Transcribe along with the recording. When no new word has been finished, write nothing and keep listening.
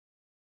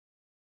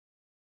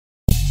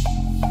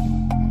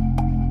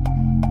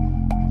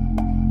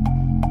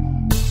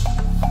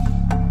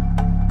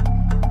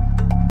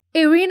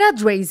Irena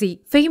Drezi,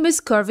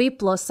 famous curvy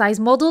plus-size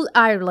model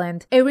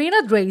Ireland.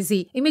 Irena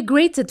Drezi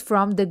immigrated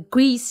from the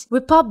Greece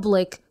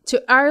Republic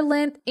to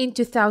Ireland in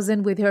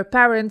 2000 with her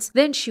parents.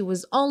 Then she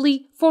was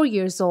only 4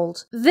 years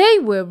old. They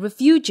were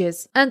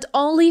refugees and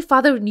only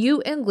father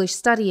knew English,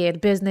 studied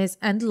business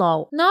and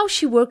law. Now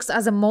she works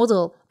as a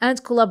model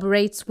and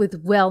collaborates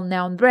with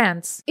well-known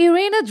brands.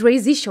 Irena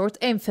Drezi short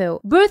info.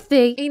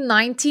 Birthday in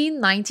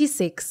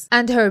 1996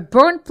 and her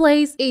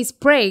birthplace is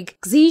Prague,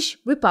 Czech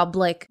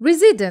Republic.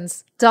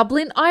 Residence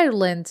Dublin,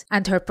 Ireland,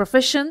 and her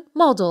profession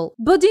model.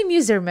 Body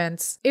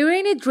measurements.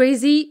 Irena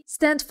Drezi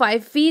stands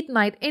 5 feet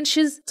 9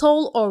 inches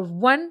tall or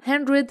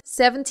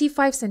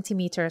 175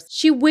 centimeters.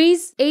 She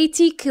weighs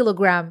 80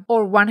 kilograms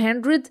or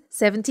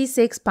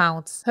 176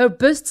 pounds. Her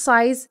bust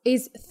size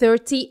is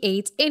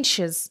 38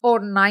 inches or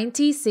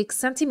 96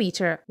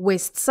 centimeters.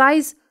 Waist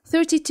size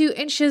 32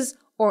 inches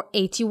or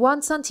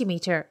 81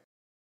 centimeters.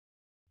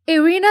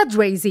 Irena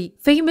Drezi,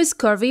 famous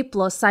curvy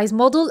plus-size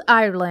model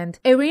Ireland.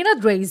 Irena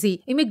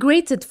Drezi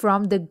immigrated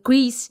from the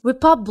Greece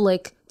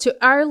Republic to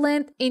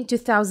Ireland in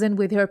 2000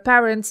 with her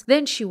parents.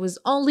 Then she was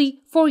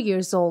only 4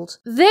 years old.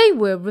 They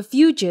were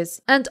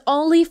refugees and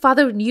only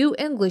father knew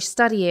English,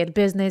 studied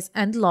business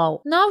and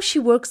law. Now she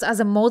works as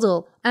a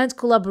model and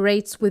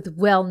collaborates with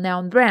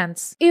well-known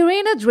brands.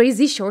 Irena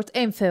Drezi short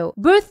info.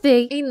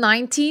 Birthday in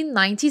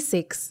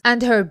 1996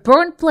 and her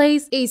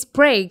birthplace is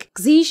Prague,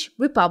 Czech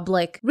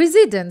Republic.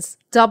 Residence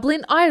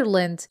Dublin,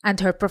 Ireland, and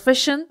her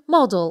profession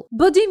model.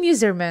 Body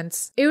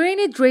measurements.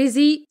 Irena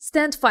Drezi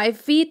stands 5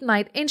 feet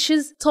 9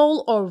 inches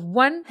tall or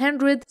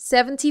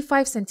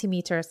 175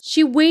 centimeters.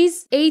 She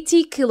weighs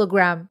 80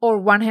 kilograms or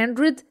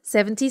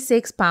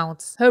 176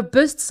 pounds. Her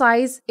bust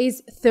size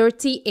is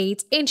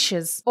 38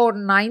 inches or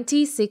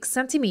 96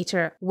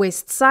 centimeters.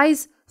 Waist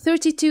size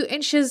 32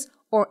 inches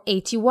or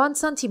 81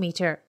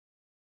 centimeters.